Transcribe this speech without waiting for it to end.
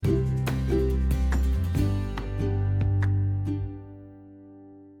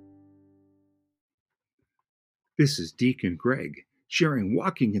This is Deacon Greg sharing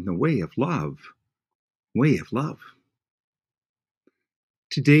Walking in the Way of Love. Way of Love.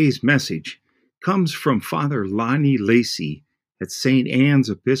 Today's message comes from Father Lonnie Lacey at St. Anne's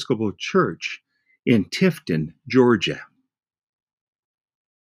Episcopal Church in Tifton, Georgia.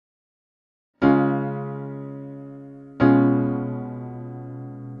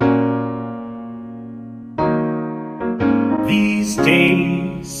 These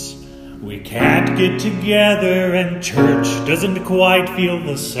days we can't get together and church doesn't quite feel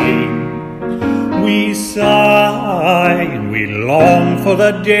the same. We sigh and we long for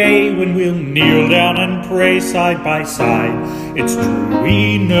the day when we'll kneel down and pray side by side. It's true,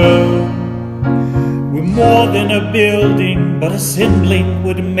 we know we're more than a building, but assembling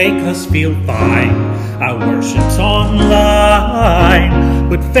would make us feel fine. Our worship's online,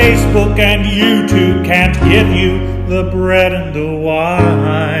 but Facebook and YouTube can't give you the bread and the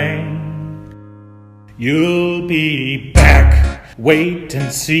wine. You'll be back, wait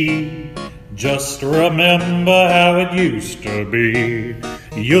and see. Just remember how it used to be.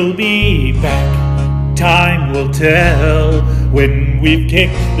 You'll be back, time will tell, when we've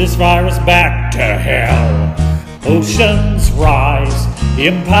kicked this virus back to hell. Oceans rise,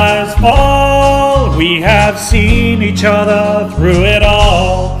 empires fall, we have seen each other through it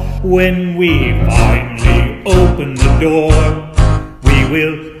all. When we finally open the door, we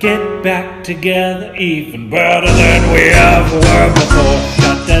will get back together even better than we ever were before.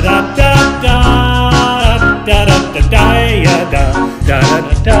 Da da da da da da da da da da da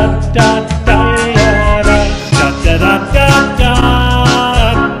da da da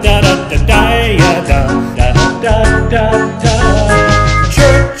da.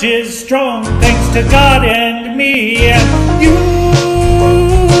 Church is strong thanks to God and me and you.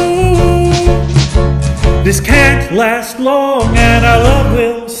 This can't last long and our love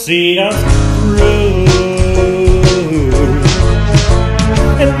will see us through.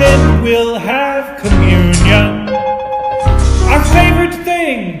 And then we'll have communion, our favorite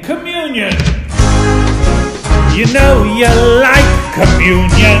thing, communion. You know you like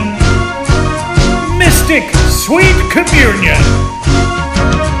communion, mystic, sweet communion.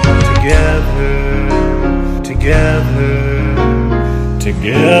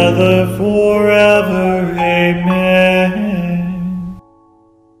 Together forever, amen.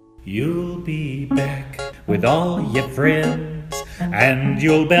 You'll be back with all your friends, and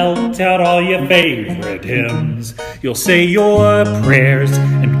you'll belt out all your favorite hymns. You'll say your prayers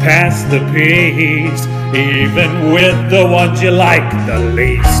and pass the peace, even with the ones you like the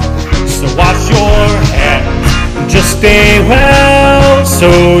least. So wash your hands, just stay well,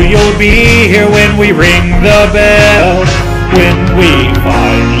 so you'll be here when we ring the bell. When we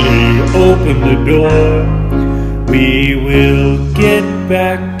finally open the door, we will get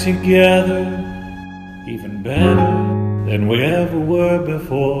back together even better than we ever were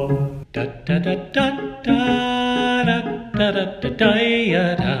before. Da da da da da da da da da da da da da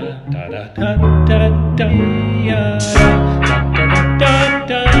da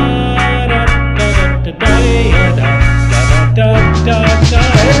da.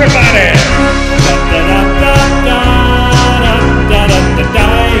 Everybody! Da da da da da.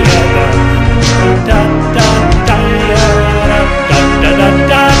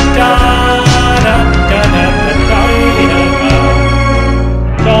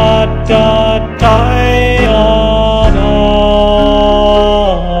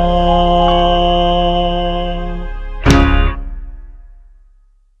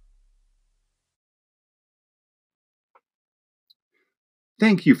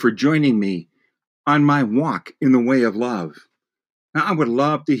 Thank you for joining me on my walk in the way of love. Now, I would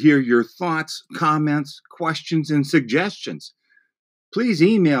love to hear your thoughts, comments, questions, and suggestions. Please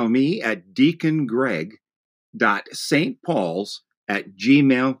email me at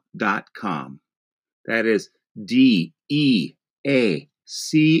deacongreg.stpauls@gmail.com. That is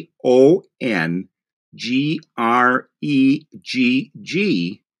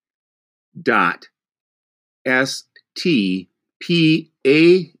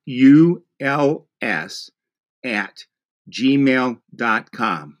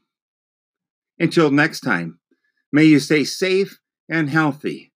Until next time, may you stay safe and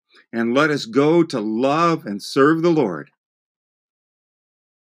healthy, and let us go to love and serve the Lord.